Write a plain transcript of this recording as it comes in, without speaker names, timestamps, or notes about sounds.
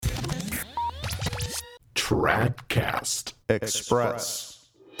TRADCAST Express.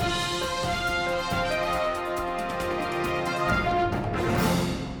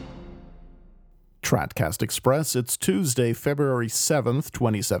 TRADCAST Express, it's Tuesday, February 7th,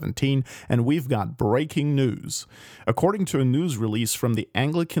 2017, and we've got breaking news. According to a news release from the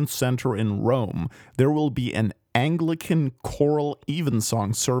Anglican Center in Rome, there will be an Anglican choral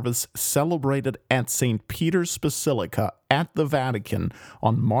evensong service celebrated at St. Peter's Basilica at the Vatican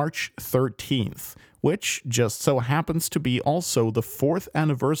on March 13th, which just so happens to be also the 4th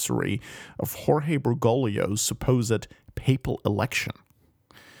anniversary of Jorge Bergoglio's supposed papal election.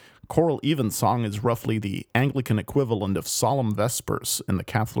 Choral evensong is roughly the Anglican equivalent of solemn vespers in the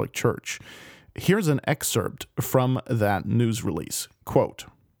Catholic Church. Here's an excerpt from that news release. Quote,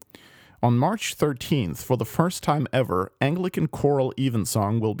 "On March 13th, for the first time ever, Anglican choral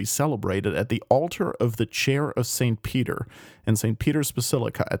evensong will be celebrated at the altar of the Chair of St. Peter in St. Peter's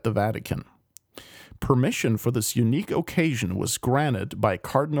Basilica at the Vatican. Permission for this unique occasion was granted by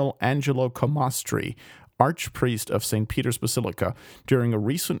Cardinal Angelo Comastri, Archpriest of St. Peter's Basilica, during a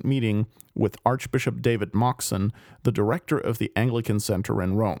recent meeting with Archbishop David Moxon, the director of the Anglican Center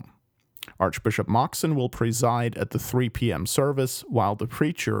in Rome. Archbishop Moxon will preside at the 3 p.m. service, while the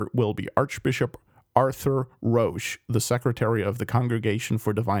preacher will be Archbishop Arthur Roche, the Secretary of the Congregation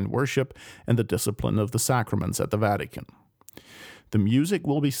for Divine Worship and the Discipline of the Sacraments at the Vatican. The music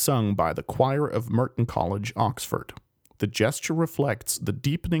will be sung by the choir of Merton College, Oxford. The gesture reflects the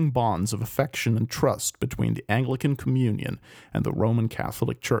deepening bonds of affection and trust between the Anglican Communion and the Roman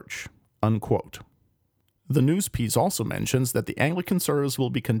Catholic Church." Unquote. The news piece also mentions that the Anglican service will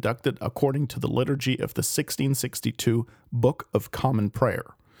be conducted according to the liturgy of the 1662 Book of Common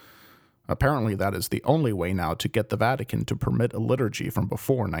Prayer. Apparently that is the only way now to get the Vatican to permit a liturgy from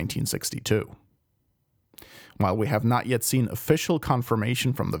before 1962. While we have not yet seen official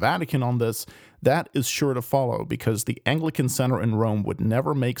confirmation from the Vatican on this, that is sure to follow because the Anglican Center in Rome would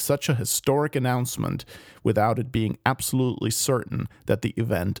never make such a historic announcement without it being absolutely certain that the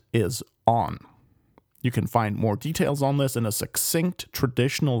event is on. You can find more details on this in a succinct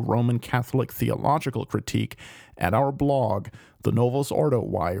traditional Roman Catholic theological critique at our blog, the Novus Ordo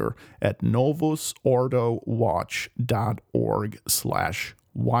Wire, at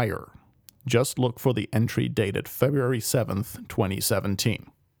novusordowatch.org/wire. Just look for the entry dated February 7th, 2017.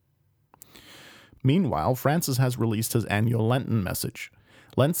 Meanwhile, Francis has released his annual Lenten message.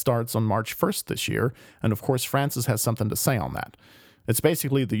 Lent starts on March 1st this year, and of course Francis has something to say on that. It's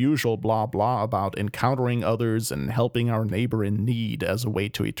basically the usual blah blah about encountering others and helping our neighbor in need as a way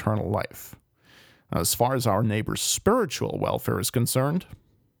to eternal life. As far as our neighbor's spiritual welfare is concerned,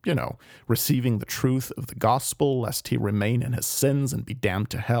 receiving the truth of the gospel lest he remain in his sins and be damned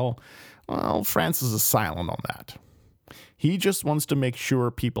to hell, well, Francis is silent on that. He just wants to make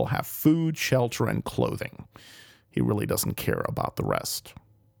sure people have food, shelter, and clothing. He really doesn't care about the rest.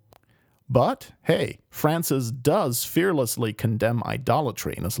 But, hey, Francis does fearlessly condemn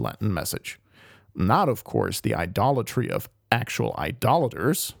idolatry in his Lenten message. Not, of course, the idolatry of actual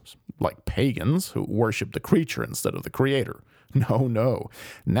idolaters, like pagans who worship the creature instead of the creator. No.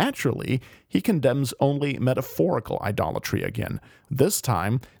 Naturally, he condemns only metaphorical idolatry again, this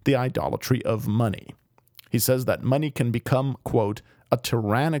time the idolatry of money. He says that money can become, quote, a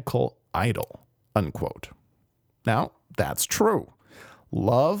tyrannical idol, unquote. Now, that's true.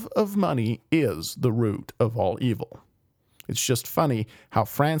 Love of money is the root of all evil. It's just funny how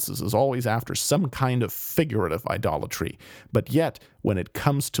Francis is always after some kind of figurative idolatry, but yet when it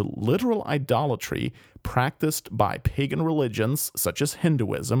comes to literal idolatry practiced by pagan religions such as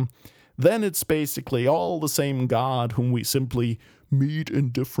Hinduism, then it's basically all the same God whom we simply meet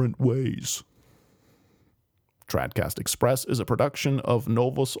in different ways. TRADCAST Express is a production of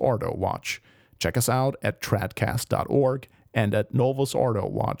Novus Ordo Watch. Check us out at tradcast.org and at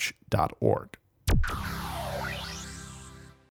novusordowatch.org.